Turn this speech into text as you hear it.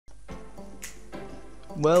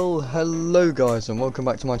Well, hello guys and welcome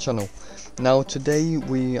back to my channel. Now today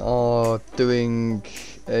we are doing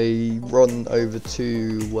a run over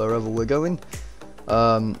to wherever we're going.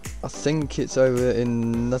 I think it's over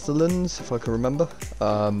in Netherlands if I can remember,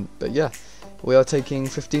 but yeah, we are taking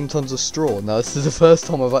 15 tons of straw. Now this is the first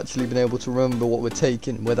time I've actually been able to remember what we're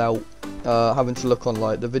taking without having to look on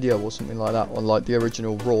like the video or something like that, on like the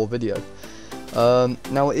original raw video.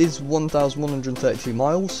 Now it is 1,132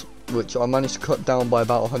 miles, which I managed to cut down by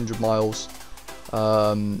about 100 miles,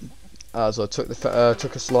 as I took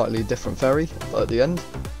a slightly different ferry at the end.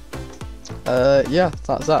 Yeah,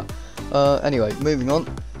 that's that. Anyway, moving on,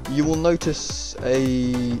 you will notice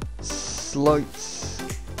a slight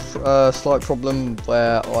problem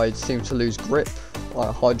where I seem to lose grip,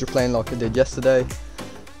 like hydroplane like I did yesterday.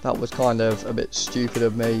 That was kind of a bit stupid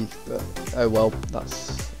of me, but oh well,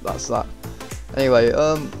 that's that. Anyway,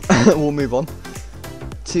 we'll move on.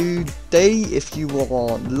 Today, if you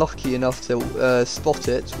are lucky enough to spot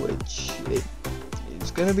it, which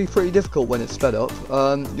it's going to be pretty difficult when it's sped up,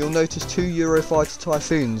 you'll notice two Eurofighter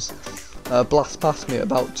Typhoons blast past me at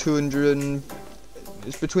about 200.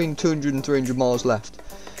 It's between 200 and 300 miles left.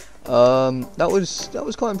 That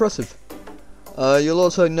was quite impressive. You'll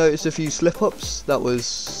also notice a few slip-ups. That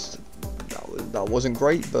wasn't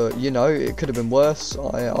great, but you know, it could have been worse.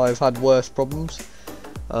 I've had worse problems.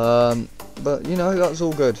 But you know, that's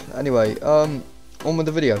all good. Anyway, on with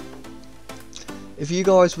the video. If you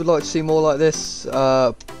guys would like to see more like this,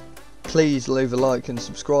 please leave a like and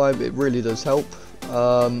subscribe. It really does help.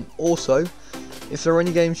 Also, if there are any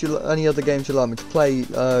other games you'd like me to play,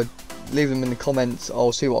 leave them in the comments.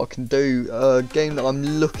 I'll see what I can do. A game that I'm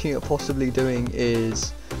looking at possibly doing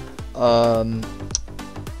is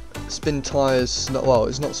Spin Tires. Well,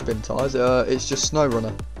 it's not Spin Tires. It's just Snow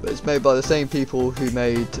Runner, but it's made by the same people who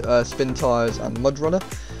made Spin Tires and Mud Runner.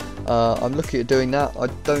 I'm looking at doing that. I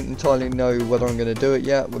don't entirely know whether I'm going to do it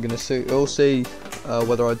yet. We'll see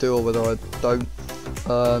whether I do or whether I don't.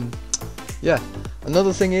 Yeah.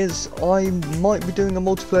 Another thing is, I might be doing a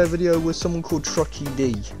multiplayer video with someone called Trucky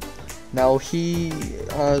D. Now, he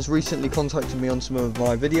has recently contacted me on some of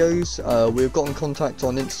my videos. We've got in contact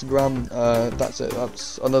on Instagram. That's it.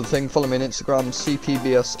 That's another thing. Follow me on Instagram,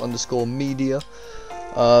 cpbs_media.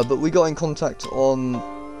 But we got in contact on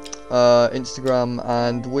Instagram,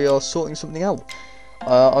 and we are sorting something out.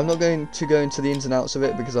 I'm not going to go into the ins and outs of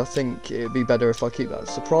it because I think it'd be better if I keep that a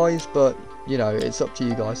surprise. But you know, it's up to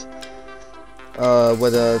you guys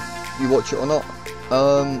whether you watch it or not.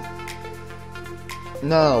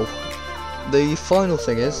 Now, the final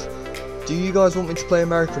thing is, do you guys want me to play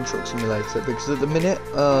American Truck Simulator? Because at the minute,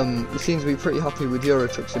 you seem to be pretty happy with Euro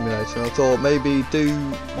Truck Simulator, and I thought maybe do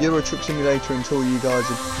Euro Truck Simulator until you guys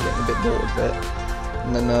are getting a bit bored of it,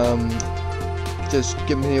 and then just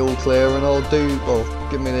give me the all clear, and I'll do, well,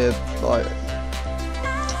 give me the like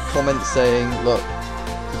comments saying, look,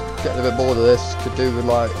 getting a bit bored of this, could do with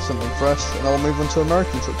like something fresh, and I'll move on to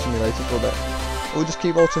American Truck Simulator for a bit. We'll just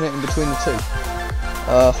keep alternating between the two.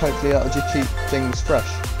 Hopefully that'll just keep things fresh.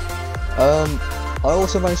 I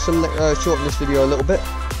also managed to shorten this video a little bit.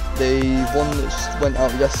 The one that went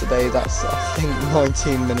out yesterday, that's I think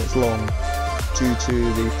 19 minutes long, due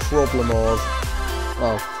to the problem of,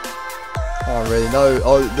 well, I don't really know.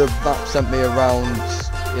 The map sent me around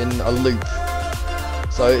in a loop,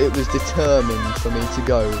 so it was determined for me to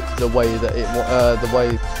go the way that it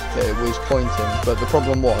was pointing. But the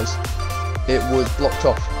problem was, it was blocked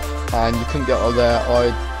off, and you couldn't get up there.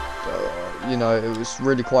 You know, it was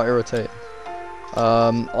really quite irritating.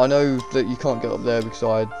 I know that you can't get up there because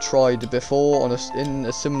I tried before in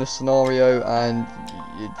a similar scenario and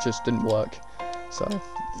it just didn't work. So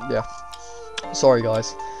yeah, sorry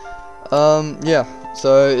guys. Yeah,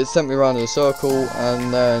 so it sent me around in a circle,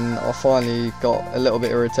 and then I finally got a little bit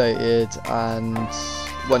irritated and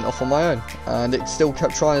went off on my own, and it still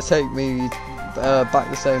kept trying to take me back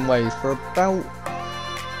the same way for about,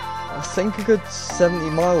 I think, a good 70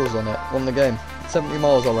 miles on the game. 70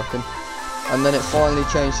 miles I reckon. And then it finally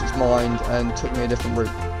changed its mind and took me a different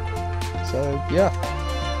route. So yeah.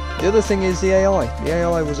 The other thing is the AI. The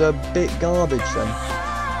AI was a bit garbage then.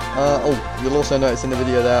 Oh, you'll also notice in the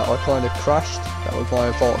video there I kind of crashed. That was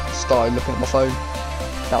my fault. I started looking at my phone.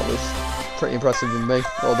 That was pretty impressive of me.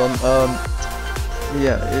 Well done.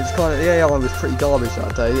 Yeah, it's kind of, the AI was pretty garbage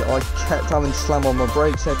that day. I kept having to slam on my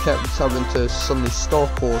brakes, I kept having to suddenly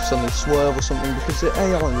stop or suddenly swerve or something because the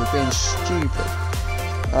AI was being stupid.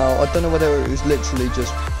 I don't know whether it was literally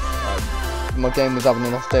just my game was having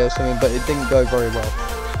an off day or something, but it didn't go very well.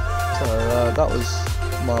 So that was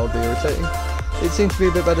mildly irritating. It seems to be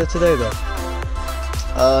a bit better today though.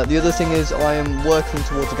 The other thing is I am working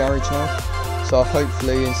towards a garage now. So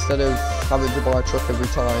hopefully, instead of having to buy a truck every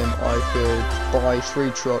time, I could buy 3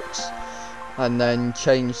 trucks and then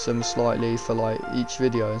change them slightly for like each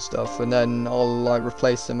video and stuff, and then I'll like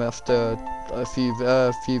replace them after a few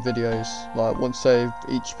videos, like once they've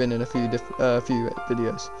each been in a few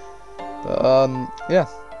videos. But yeah,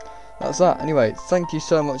 that's that. Anyway, thank you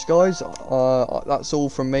so much, guys. That's all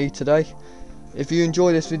from me today. If you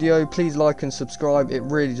enjoy this video, please like and subscribe. It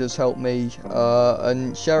really does help me,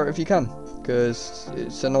 and share it if you can, because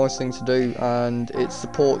it's a nice thing to do and it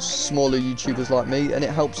supports smaller YouTubers like me and it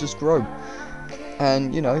helps us grow.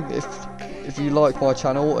 And you know, if you like my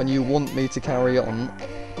channel and you want me to carry on,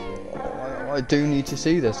 I do need to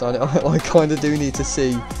see this. I kind of do need to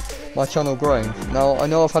see my channel growing. Now I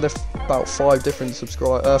know I've had about 5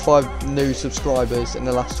 new subscribers in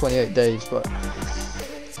the last 28 days, but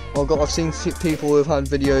I've seen people who have had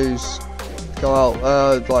videos go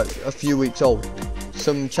out like a few weeks old.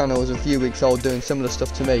 Some channels a few weeks old doing similar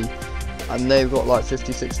stuff to me, and they've got like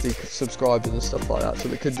 50-60 subscribers and stuff like that. So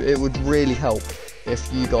it would really help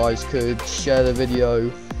if you guys could share the video,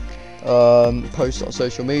 post it on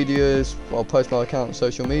social medias, or post my account on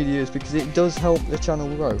social medias, because it does help the channel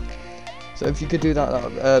grow. So if you could do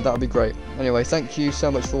that, that'd be great. Anyway, thank you so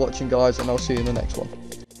much for watching, guys, and I'll see you in the next one.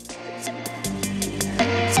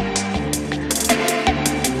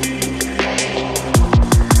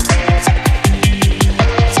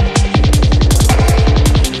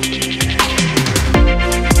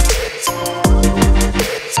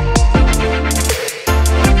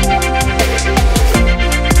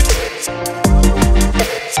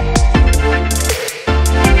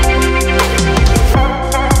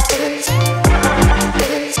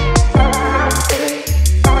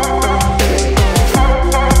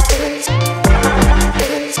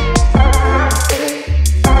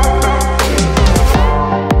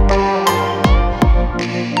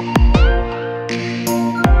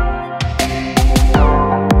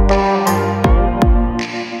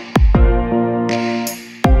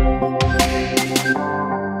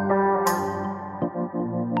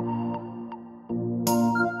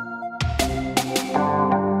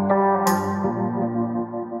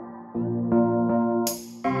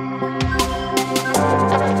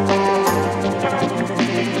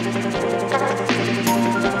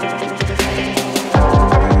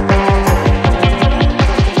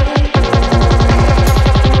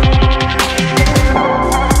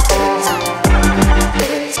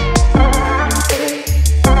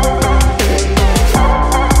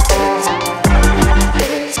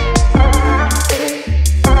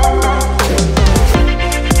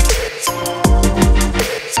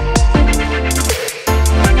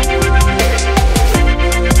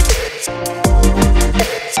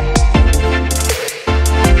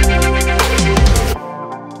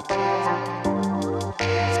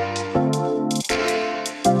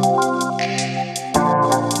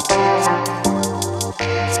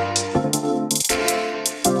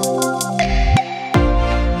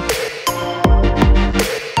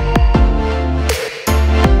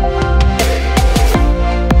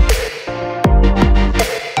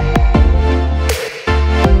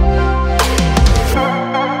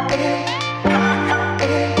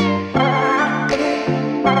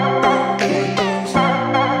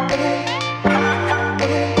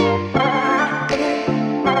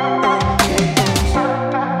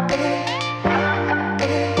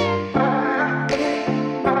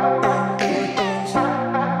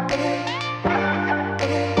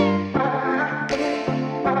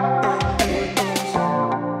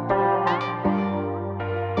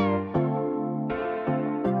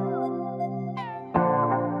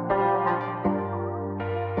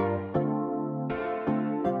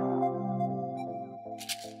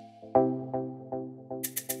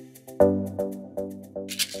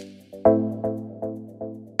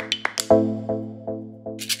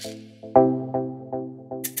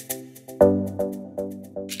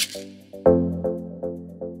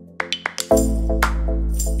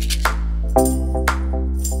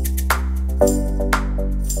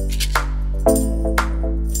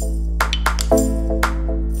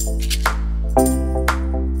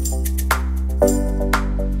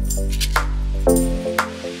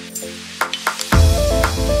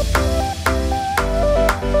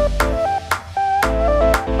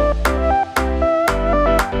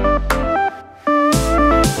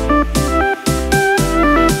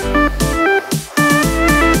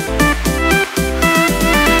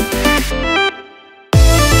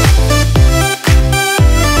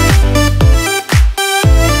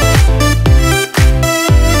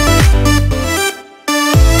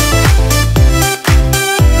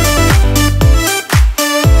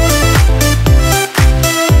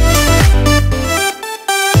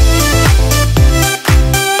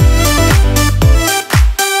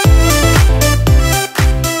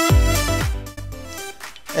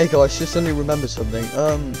 guys, just suddenly remembered something.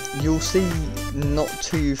 You'll see not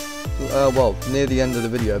too well, near the end of the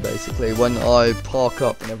video basically, when I park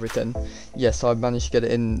up and everything. Yes, I managed to get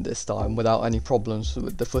it in this time without any problems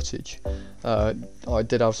with the footage. I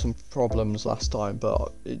did have some problems last time,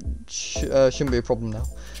 but it shouldn't be a problem now.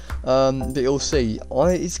 But you'll see,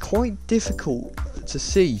 it's quite difficult to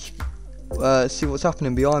see what's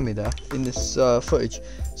happening behind me there in this footage.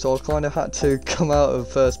 So I kind of had to come out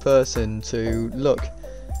of first person to look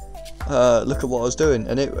at what I was doing,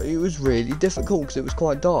 and it was really difficult because it was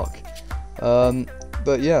quite dark.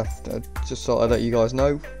 But yeah, I just thought I'd let you guys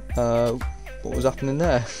know what was happening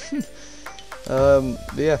there.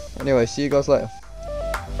 But yeah, anyway, see you guys later.